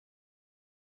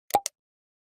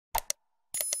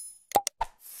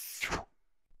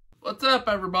What's up,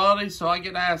 everybody? So I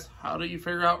get asked, how do you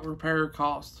figure out repair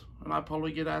costs? And I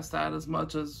probably get asked that as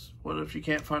much as, what if you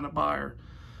can't find a buyer?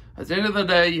 At the end of the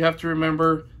day, you have to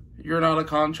remember, you're not a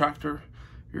contractor.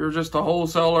 You're just a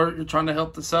wholesaler. You're trying to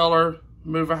help the seller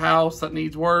move a house that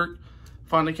needs work,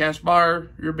 find a cash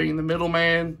buyer. You're being the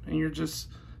middleman, and you're just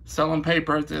selling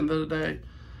paper at the end of the day.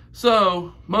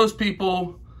 So most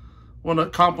people want to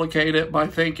complicate it by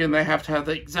thinking they have to have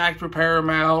the exact repair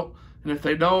amount, and if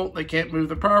they don't, they can't move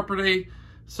the property.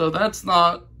 So that's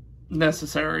not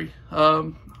necessary.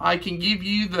 I can give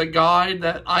you the guide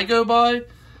that I go by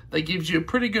that gives you a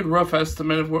pretty good rough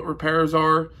estimate of what repairs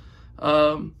are.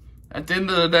 At the end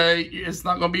of the day, it's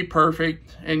not going to be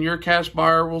perfect, and your cash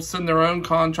buyer will send their own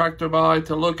contractor by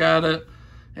to look at it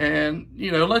and,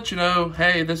 let you know,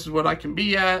 hey, this is what I can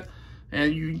be at,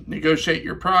 and you negotiate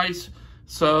your price.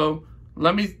 So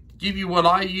let me give you what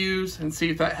I use and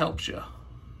see if that helps you.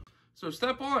 So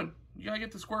step one, you gotta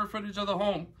get the square footage of the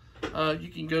home. You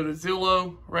can go to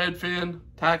Zillow, Redfin,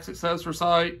 tax assessor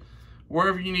site,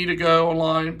 wherever you need to go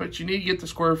online, but you need to get the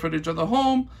square footage of the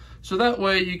home so that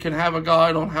way you can have a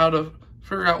guide on how to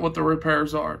figure out what the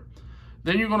repairs are.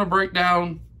 Then you're gonna break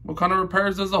down what kind of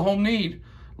repairs does the home need.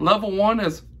 Level one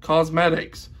is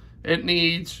cosmetics. It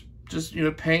needs just,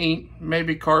 paint,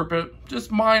 maybe carpet,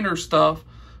 just minor stuff.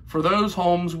 For those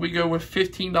homes, we go with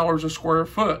 $15 a square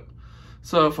foot.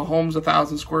 So if a home's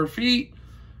 1,000 square feet,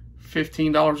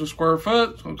 $15 a square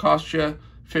foot, it's gonna cost you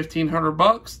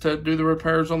 $1,500 to do the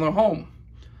repairs on the home.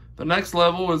 The next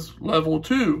level is level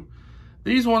two.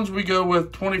 These ones we go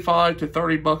with $25 to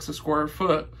 $30 a square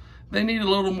foot. They need a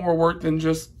little more work than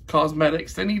just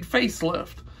cosmetics. They need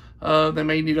facelift. They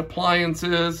may need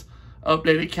appliances,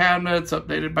 updated cabinets,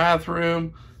 updated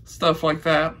bathroom, stuff like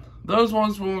that. Those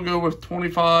ones we'll go with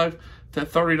 $25 to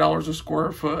 $30 a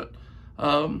square foot.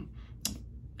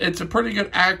 It's a pretty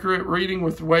good accurate reading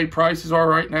with the way prices are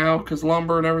right now because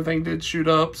lumber and everything did shoot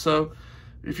up. So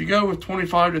if you go with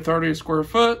 25 to 30 a square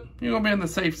foot, you're gonna be in the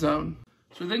safe zone.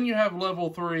 So then you have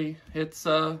level three. It's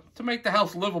to make the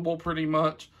house livable pretty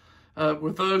much.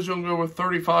 With those, you'll go with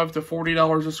 $35 to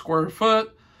 $40 a square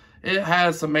foot. It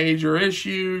has some major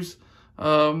issues.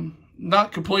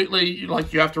 Not completely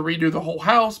like you have to redo the whole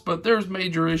house, but there's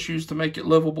major issues to make it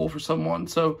livable for someone.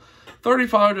 So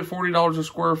 $35 to $40 a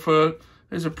square foot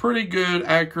is a pretty good,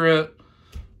 accurate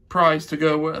price to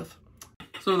go with.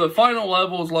 So the final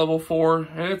level is level four,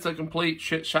 and it's a complete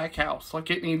shit shack house.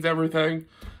 Like, it needs everything.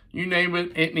 You name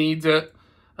it, it needs it.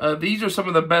 These are some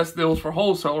of the best deals for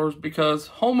wholesalers because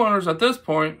homeowners at this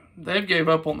point, they've gave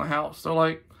up on the house. They're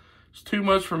like, it's too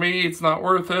much for me, it's not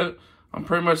worth it. I'm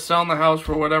pretty much selling the house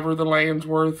for whatever the land's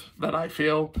worth that I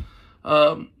feel.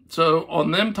 So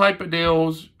on them type of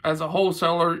deals, as a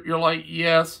wholesaler, you're like,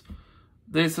 yes,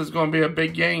 this is going to be a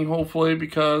big gain, hopefully,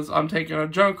 because I'm taking a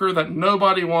junker that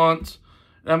nobody wants,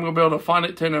 and I'm going to be able to find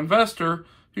it to an investor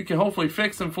who can hopefully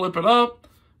fix and flip it up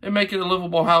and make it a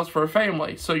livable house for a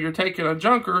family. So you're taking a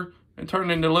junker and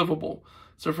turning it into livable.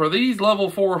 So for these level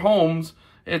four homes,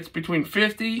 it's between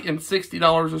 $50 and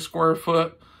 $60 a square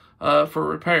foot for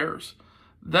repairs.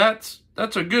 That's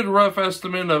a good rough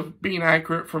estimate of being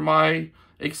accurate from my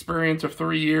experience of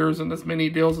 3 years and as many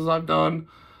deals as I've done.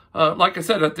 Like I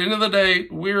said, at the end of the day,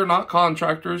 we're not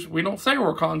contractors. We don't say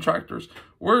we're contractors.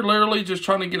 We're literally just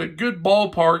trying to get a good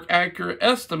ballpark, accurate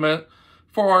estimate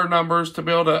for our numbers to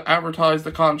be able to advertise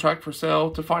the contract for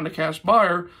sale to find a cash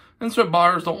buyer. And so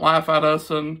buyers don't laugh at us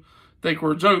and think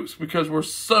we're jokes because we're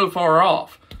so far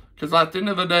off. Because at the end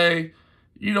of the day,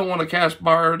 you don't want a cash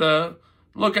buyer to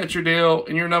look at your deal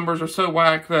and your numbers are so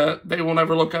whack that they will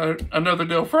never look at another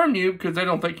deal from you because they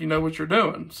don't think you know what you're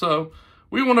doing. So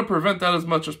we want to prevent that as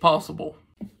much as possible.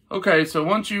 Okay, so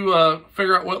once you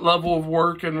figure out what level of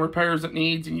work and repairs it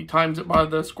needs and you times it by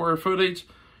the square footage,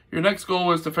 your next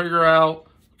goal is to figure out,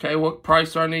 okay, what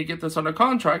price do I need to get this under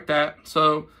contract at?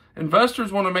 So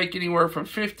investors want to make anywhere from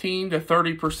 15 to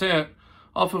 30%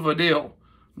 off of a deal.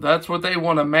 That's what they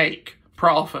want to make,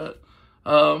 profit.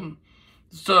 And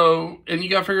you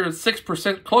got to figure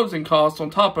 6% closing costs on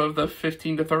top of the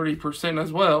 15 to 30%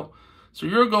 as well. So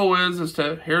your goal is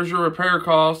here's your repair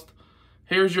cost,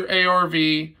 here's your ARV.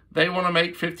 They want to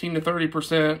make 15 to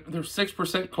 30%. There's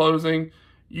 6% closing.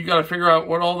 You got to figure out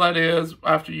what all that is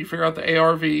after you figure out the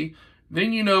ARV.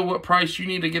 Then you know what price you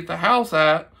need to get the house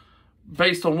at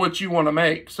based on what you want to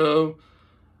make. So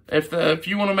if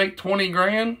you want to make 20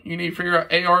 grand, you need to figure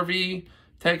out ARV,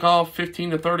 take off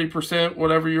 15 to 30%,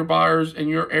 whatever your buyers in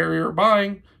your area are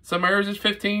buying. Some areas is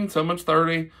 15, some it's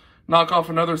 30. Knock off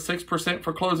another 6%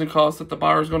 for closing costs that the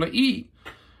buyer's going to eat.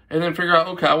 And then figure out,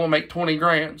 okay, I will make 20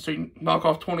 grand. So you knock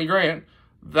off 20 grand.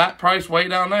 That price way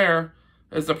down there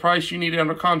is the price you need it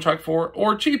under contract for,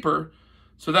 or cheaper.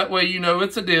 So that way you know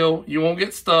it's a deal. You won't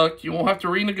get stuck. You won't have to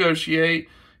renegotiate.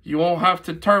 You won't have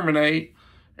to terminate.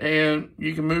 And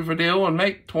you can move a deal and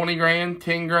make 20 grand,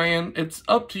 10 grand. It's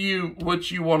up to you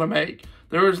what you want to make.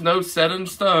 There is no set in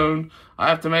stone. I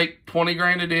have to make 20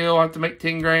 grand a deal. I have to make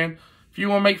 10 grand. If you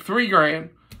want to make 3 grand,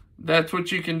 that's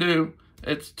what you can do.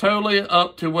 It's totally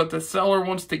up to what the seller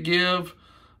wants to give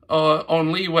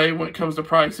on leeway when it comes to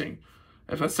pricing.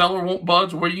 If a seller won't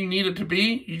budge where you need it to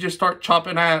be, you just start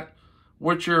chopping at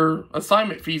what your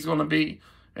assignment fee is going to be.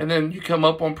 And then you come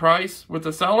up on price with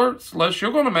the seller. It's less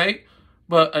you're going to make,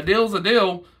 but a deal's a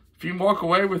deal. If you walk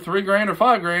away with 3 grand or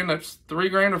 5 grand, that's 3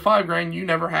 grand or 5 grand you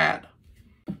never had.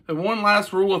 And one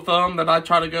last rule of thumb that I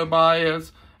try to go by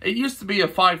is, it used to be a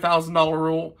 $5,000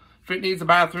 rule. If it needs a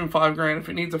bathroom, 5 grand. If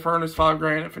it needs a furnace, 5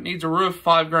 grand. If it needs a roof,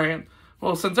 5 grand.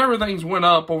 Well, since everything's went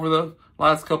up over the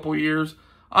last couple of years,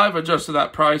 I've adjusted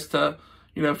that price to,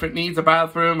 you know, if it needs a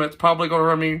bathroom, it's probably going to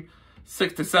run me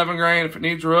 6 to 7 grand. If it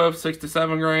needs a roof, 6 to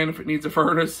 7 grand. If it needs a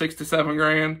furnace, 6 to 7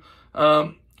 grand.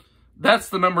 That's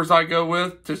the numbers I go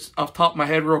with, just off the top of my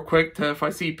head real quick, to if I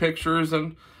see pictures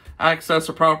and access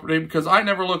a property, because I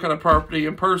never look at a property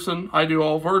in person. I do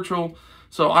all virtual.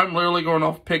 So I'm literally going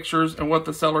off pictures and what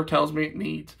the seller tells me it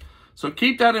needs. So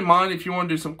keep that in mind if you want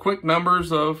to do some quick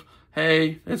numbers of,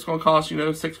 hey, it's going to cost, you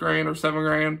know, 6 grand or 7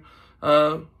 grand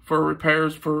for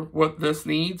repairs for what this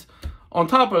needs. On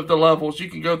top of the levels, you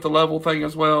can go with the level thing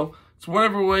as well. It's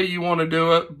whatever way you want to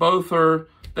do it. Both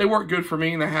they work good for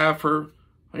me, and they have for,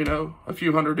 you know, a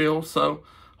few hundred deals. So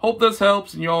hope this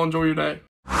helps and you all enjoy your day.